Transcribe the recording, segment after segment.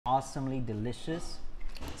Awesomely delicious.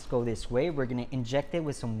 Let's go this way. We're gonna inject it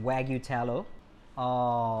with some Wagyu tallow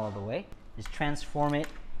all the way. Just transform it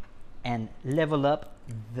and level up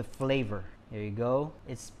the flavor. There you go.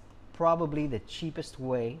 It's probably the cheapest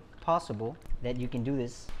way possible that you can do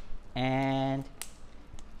this. And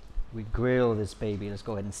we grill this baby. Let's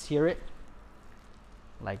go ahead and sear it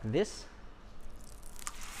like this.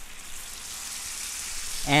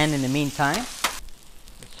 And in the meantime,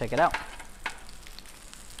 let's check it out.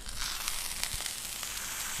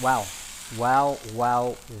 Wow, wow,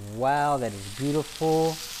 wow, wow, that is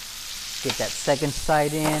beautiful. Get that second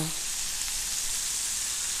side in. A little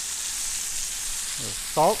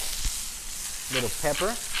salt, a little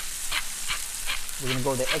pepper. We're gonna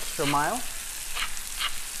go the extra mile.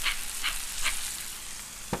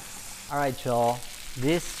 All right, y'all,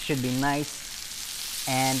 this should be nice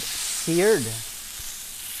and seared.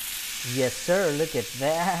 Yes, sir, look at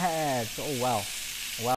that. Oh, wow.